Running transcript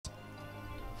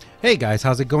Hey guys,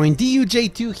 how's it going?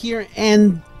 DUJ2 here,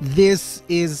 and this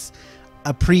is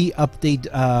a pre-update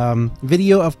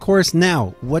video, of course.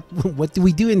 Now, what do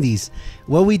we do in these?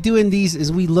 What we do in these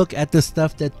is we look at the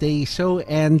stuff that they show,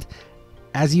 and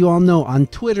as you all know on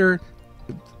Twitter,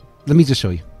 let me just show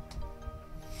you.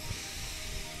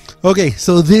 Okay,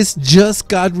 so this just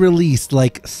got released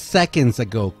like seconds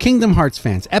ago. Kingdom Hearts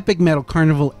fans, Epic Medal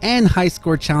Carnival and High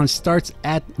Score Challenge starts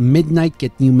at midnight.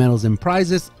 Get new medals and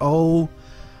prizes. Oh,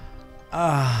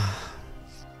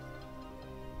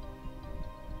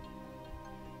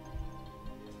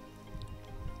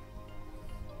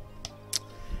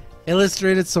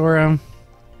 Illustrated Sora,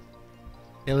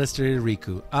 Illustrated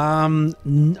Riku.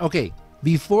 Okay,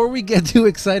 before we get too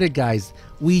excited, guys,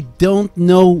 we don't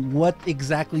know what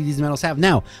exactly these medals have.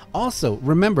 Now, also,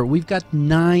 remember, we've got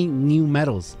 9 new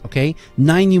medals, okay?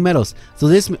 9 new medals. So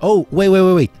this... Oh,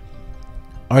 wait.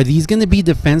 Are these going to be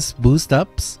defense boost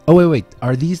ups? Oh, wait.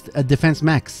 Are these a defense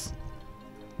max?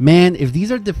 Man, if these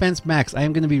are defense max, I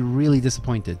am going to be really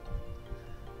disappointed.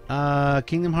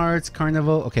 Kingdom Hearts,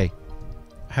 Carnival. Okay.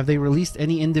 Have they released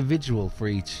any individual for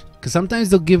each? Because sometimes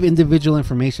they'll give individual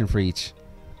information for each.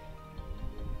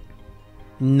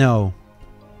 No.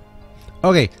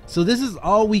 Okay, so this is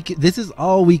all we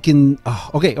can. Oh,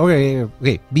 okay.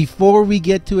 Before we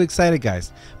get too excited,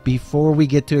 guys. Before we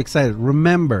get too excited,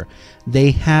 remember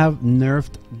they have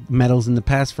nerfed medals in the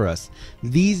past for us.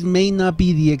 These may not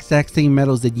be the exact same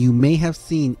medals that you may have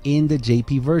seen in the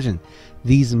JP version.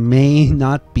 These may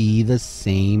not be the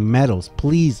same medals.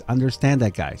 Please understand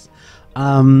that, guys.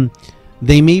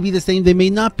 They may be the same, they may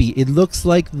not be. It looks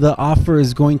like the offer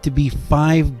is going to be 2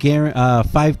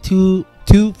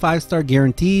 5-star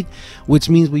guaranteed, which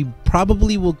means we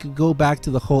probably will go back to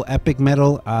the whole epic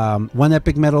medal, 1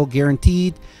 epic medal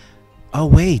guaranteed. Oh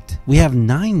wait, we have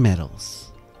 9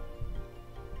 medals.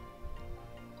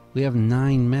 We have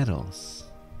 9 medals.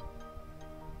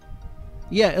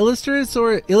 Yeah, Illustrated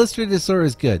Sora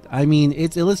is good. I mean,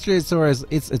 it's Illustrated Sora is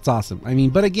it's awesome. I mean,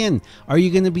 but again, are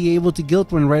you going to be able to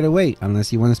guild one right away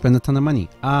unless you want to spend a ton of money?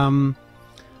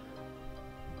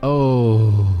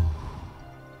 Oh.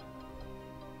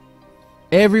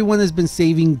 Everyone has been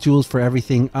saving jewels for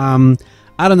everything. I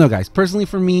don't know, guys. Personally,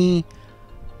 for me,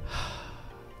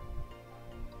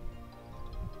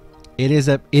 it is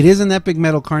an epic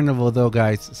medal carnival, though,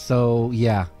 guys. So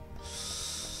yeah.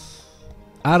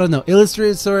 I don't know.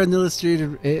 Illustrated Sora and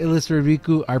Illustrated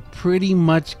Riku are pretty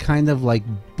much kind of like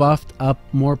buffed up,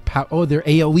 more power. Oh, they're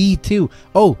AoE too.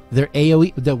 Oh, they're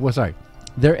AoE. Sorry,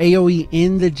 they're AoE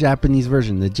in the Japanese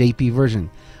version, the JP version.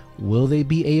 Will they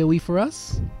be AoE for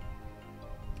us?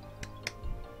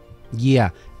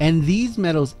 Yeah. And these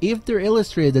medals, if they're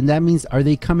illustrated, then that means, are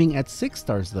they coming at 6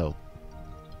 stars though?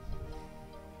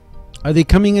 Are they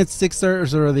coming at 6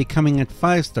 stars or are they coming at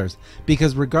 5 stars?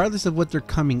 Because regardless of what they're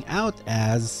coming out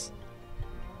as,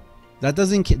 that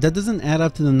doesn't add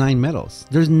up to the 9 medals.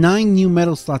 There's 9 new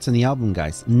medal slots in the album,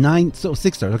 guys. 9, so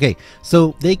 6 stars. Okay,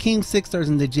 so they came 6 stars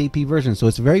in the JP version, so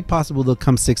it's very possible they'll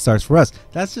come 6 stars for us.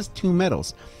 That's just 2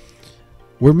 medals.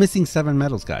 We're missing 7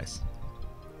 medals, guys.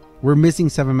 We're missing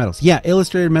 7 medals. Yeah,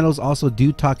 illustrated medals also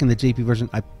do talk in the JP version.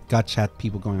 I got chat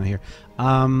people going on here.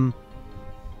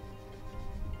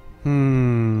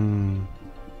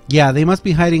 Yeah, they must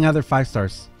be hiding other 5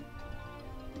 stars.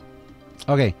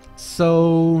 Okay,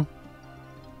 so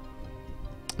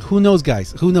who knows,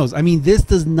 guys? Who knows? I mean, this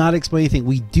does not explain anything.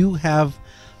 We do have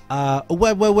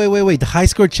wait. The high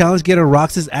score challenge, get a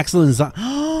Roxas excellent.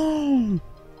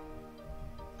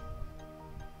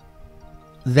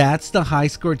 That's the high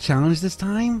score challenge this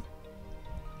time?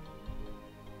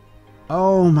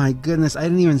 Oh my goodness, I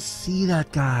didn't even see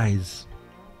that, guys.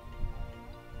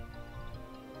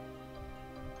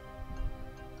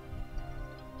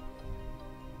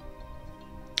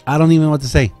 I don't even know what to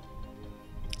say.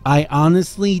 I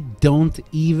honestly don't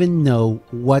even know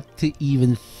what to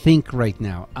even think right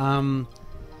now.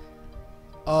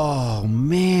 Oh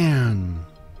man.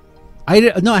 I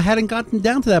hadn't gotten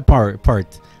down to that part.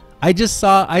 I just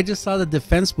saw the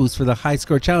defense boost for the high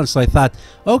score challenge, so I thought,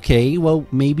 okay, well,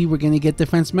 maybe we're gonna get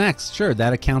defense max. Sure,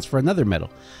 that accounts for another medal.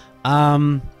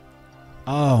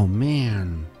 Oh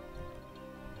man.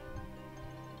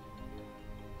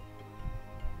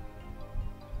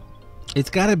 It's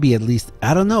got to be at least,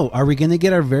 I don't know. Are we going to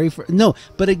get our very first? No,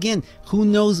 but again, who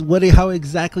knows how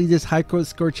exactly this high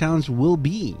score challenge will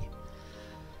be.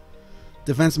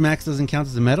 Defense max doesn't count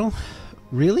as a medal?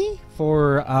 Really?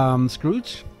 For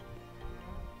Scrooge?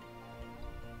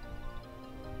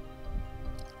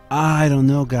 I don't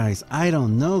know, guys.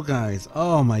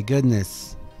 Oh my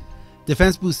goodness.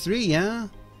 Defense boost 3, yeah?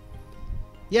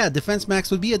 Yeah, defense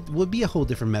max would be a whole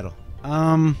different medal.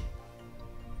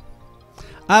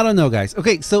 I don't know, guys.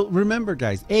 Okay, so remember,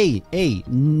 guys,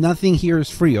 nothing here is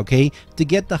free, okay? To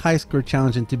get the high score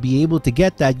challenge and to be able to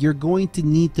get that, you're going to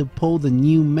need to pull the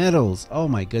new medals. Oh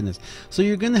my goodness. So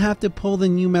you're going to have to pull the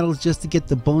new medals just to get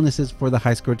the bonuses for the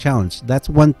high score challenge. That's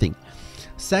one thing.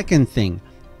 Second thing,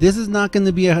 this is not going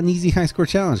to be an easy high score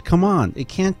challenge. Come on, it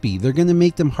can't be. They're going to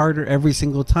make them harder every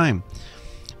single time.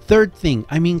 Third thing,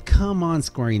 I mean, come on,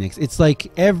 Square Enix. It's like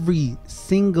every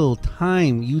single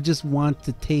time you just want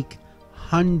to take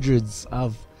hundreds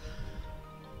of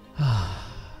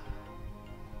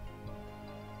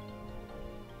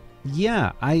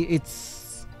yeah,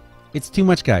 it's too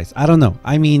much, guys. I don't know.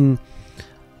 I mean,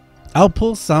 I'll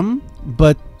pull some,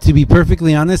 but to be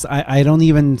perfectly honest, I don't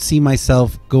even see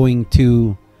myself going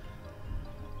to,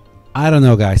 I don't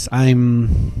know, guys.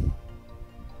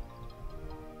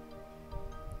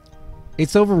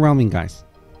 It's overwhelming, guys.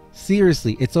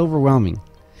 Seriously, it's overwhelming.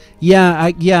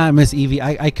 Yeah, Miss Evie.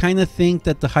 I kind of think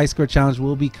that the high score challenge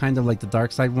will be kind of like the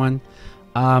dark side one.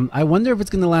 I wonder if it's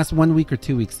going to last 1 week or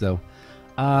 2 weeks, though.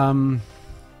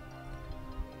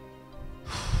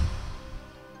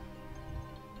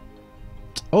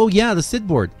 Oh yeah, the Sid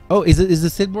board. Oh, is the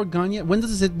Sid board gone yet? When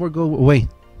does the Sid board go away?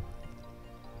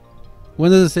 When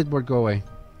does the Sid board go away?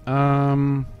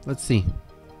 Let's see.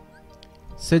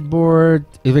 Sid board.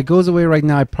 If it goes away right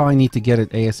now, I probably need to get it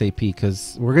ASAP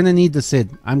because we're gonna need the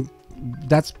Sid.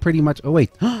 That's pretty much. Oh wait,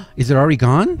 is it already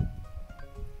gone?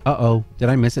 Uh-oh, did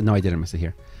I miss it? No, I didn't miss it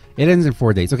here. It ends in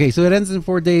 4 days. Okay, so it ends in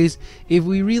 4 days. If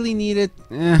we really need it,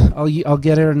 I'll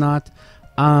get it or not.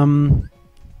 I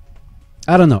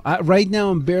don't know. Right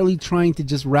now, I'm barely trying to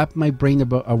just wrap my brain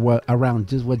around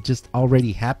just what just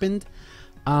already happened.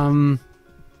 I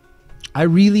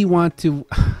really want to.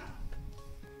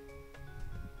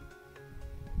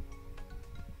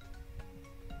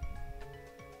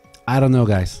 I don't know,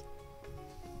 guys.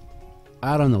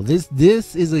 I don't know.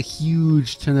 This is a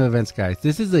huge turn of events, guys.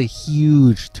 This is a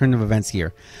huge turn of events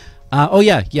here. Oh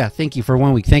yeah. Thank you for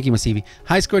 1 week. Thank you, Masivi.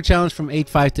 High score challenge from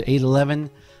 8-5 to 8-11.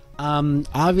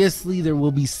 Obviously there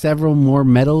will be several more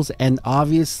medals, and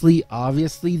obviously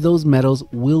those medals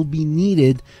will be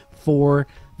needed for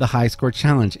the high score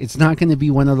challenge. It's not going to be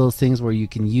one of those things where you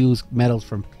can use medals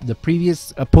from the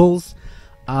previous pulls.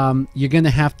 You're going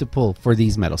to have to pull for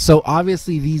these medals. So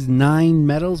obviously these 9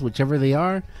 medals, whichever they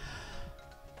are,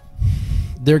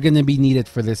 they're going to be needed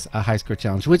for this high score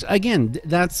challenge, which again,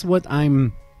 that's what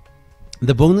the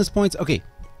bonus points. Okay,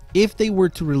 if they were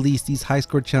to release these high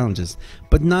score challenges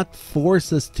but not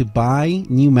force us to buy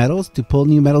new medals, to pull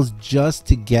new medals just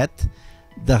to get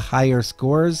the higher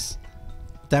scores,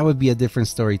 that would be a different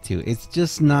story too. It's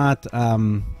just not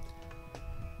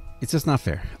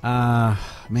fair.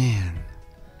 Man.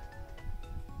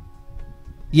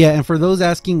 Yeah, and for those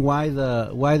asking why the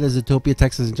Zootopia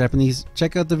text is in Japanese,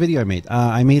 check out the video I made.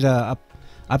 I made a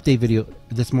update video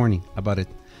this morning about it.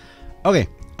 Okay.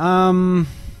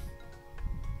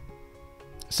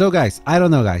 So guys, I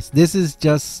don't know, guys. This is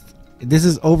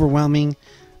overwhelming.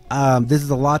 This is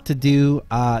a lot to do.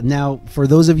 Now, for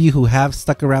those of you who have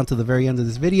stuck around to the very end of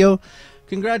this video,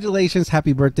 congratulations,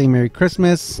 happy birthday, Merry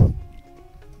Christmas.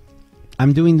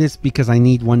 I'm doing this because I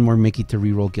need one more Mickey to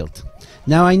reroll Guilt.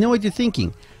 Now, I know what you're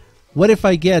thinking. What if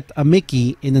I get a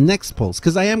Mickey in the next pulls?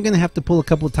 Because I am going to have to pull a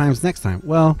couple of times next time.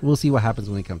 Well, we'll see what happens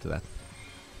when we come to that.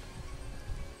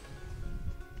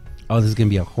 Oh, this is going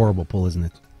to be a horrible pull, isn't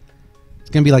it? It's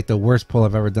going to be like the worst pull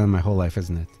I've ever done in my whole life,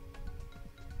 isn't it?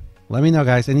 Let me know,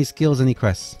 guys. Any skills, any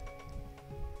quests?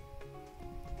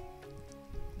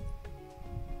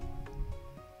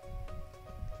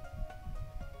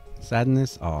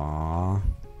 Sadness. Aww.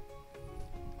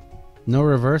 No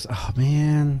reverse. Oh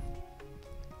man.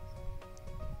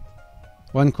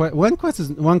 One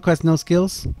quest, no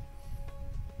skills.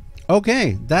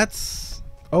 Okay, that's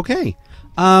okay.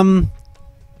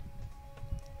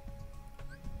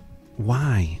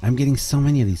 Why? I'm getting so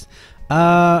many of these.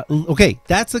 Okay,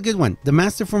 that's a good one. The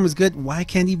master form is good. Why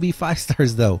can't he be 5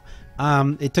 stars though?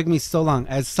 It took me so long.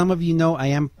 As some of you know, I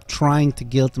am trying to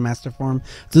guild the master form.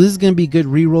 So this is going to be good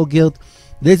reroll guild.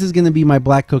 This is going to be my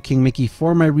Black Coat King Mickey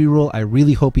for my reroll. I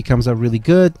really hope he comes out really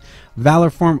good. Valor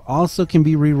form also can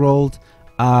be rerolled.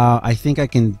 I think I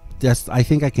can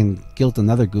guild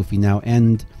another Goofy now,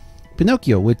 and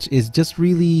Pinocchio, which is just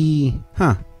really,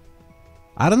 I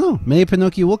don't know. Maybe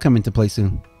Pinocchio will come into play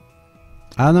soon.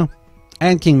 I don't know.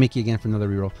 And King Mickey again for another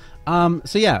reroll.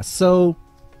 So yeah.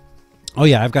 Oh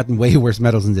yeah, I've gotten way worse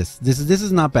medals than this. This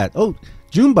is not bad. Oh,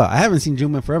 Jumba. I haven't seen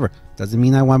Jumba in forever. Doesn't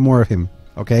mean I want more of him.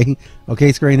 Okay,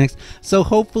 Square Enix. So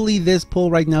hopefully this pull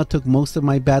right now took most of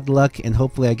my bad luck, and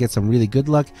hopefully I get some really good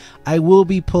luck. I will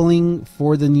be pulling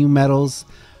for the new medals.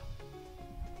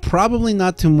 Probably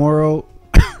not tomorrow.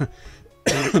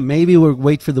 Maybe we'll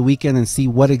wait for the weekend and see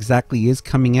what exactly is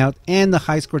coming out, and the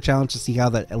high score challenge to see how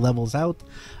that levels out.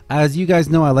 As you guys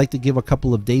know, I like to give a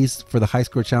couple of days for the high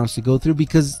score challenge to go through,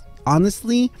 because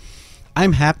honestly,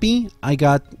 I'm happy I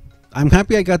got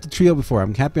the trio before.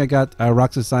 I'm happy I got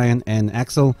Roxas, Cyan, and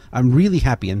Axel. I'm really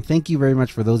happy, and thank you very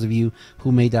much for those of you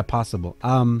who made that possible.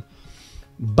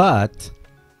 But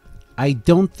I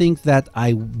don't think that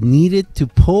I needed to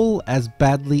pull as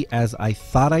badly as I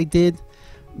thought I did,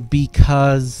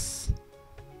 because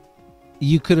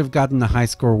you could have gotten the high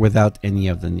score without any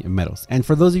of the medals. And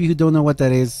for those of you who don't know what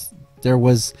that is, there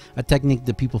was a technique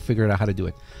that people figured out how to do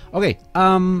it. Okay,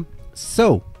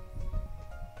 so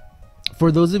for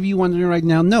those of you wondering right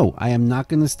now, no, I am not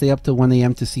going to stay up till 1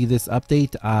 a.m. to see this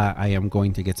update. I am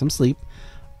going to get some sleep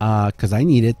because I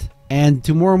need it. And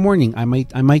tomorrow morning, I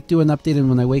might do an update, and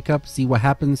when I wake up, see what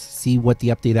happens, see what the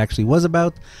update actually was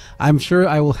about. I'm sure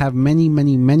I will have many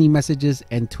messages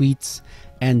and tweets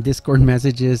and Discord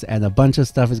messages, and a bunch of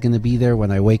stuff is going to be there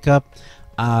when I wake up.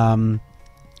 But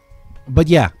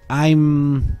yeah,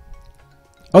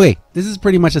 okay, this is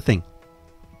pretty much a thing.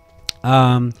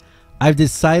 I've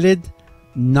decided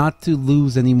not to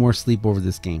lose any more sleep over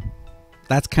this game.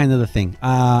 That's kind of the thing.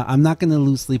 I'm not going to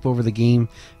lose sleep over the game,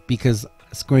 because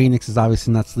Square Enix is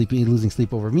obviously not losing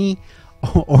sleep over me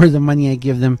or the money I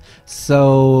give them.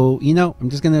 So, you know, I'm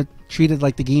just going to treat it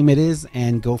like the game it is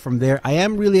and go from there. I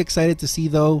am really excited to see,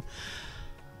 though,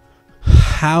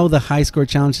 how the high score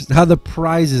challenge, how the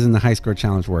prizes in the high score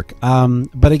challenge work.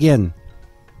 But again,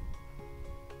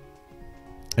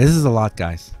 this is a lot,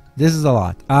 guys. This is a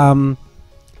lot. And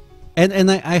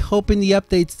I hope in the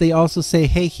updates they also say,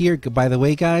 hey, here, by the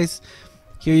way, guys,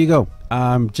 here you go.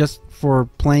 Just for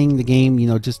playing the game, you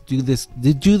know, just do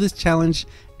this challenge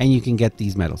and you can get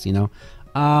these medals, you know.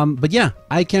 But yeah,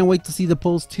 I can't wait to see the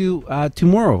polls too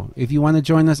tomorrow. If you want to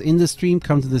join us in the stream,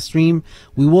 come to the stream.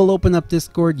 We will open up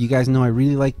Discord. You guys know I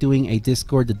really like doing a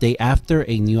Discord the day after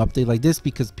a new update like this,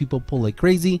 because people pull like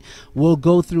crazy. We'll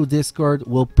go through Discord.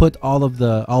 We'll put all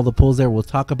the polls there. We'll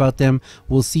talk about them.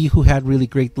 We'll see who had really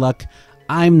great luck.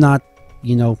 I'm not,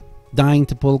 you know, dying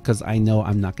to pull, because I know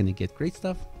I'm not going to get great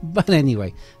stuff. But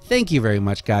anyway, thank you very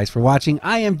much, guys, for watching.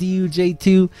 I am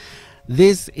DUJ2.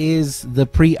 This is the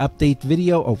pre-update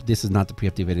video. Oh, this is not the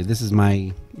pre-update video. This is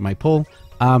my poll.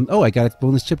 Oh, I got a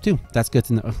bonus chip too. That's good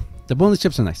to know. The bonus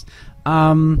chips are nice.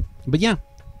 But yeah,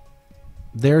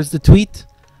 there's the tweet.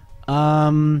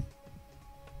 Don't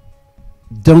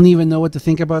even know what to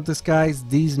think about this, guys.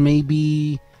 These may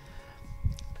be...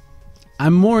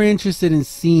 I'm more interested in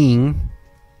seeing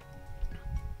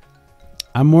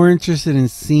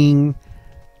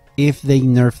if they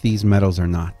nerf these medals or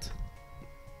not.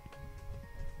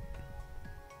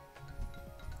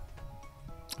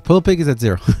 Pull Pig is at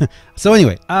 0. So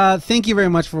anyway, thank you very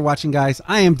much for watching, guys.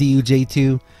 I am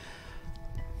DUJ2.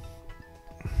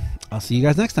 I'll see you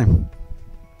guys next time.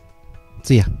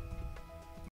 See ya.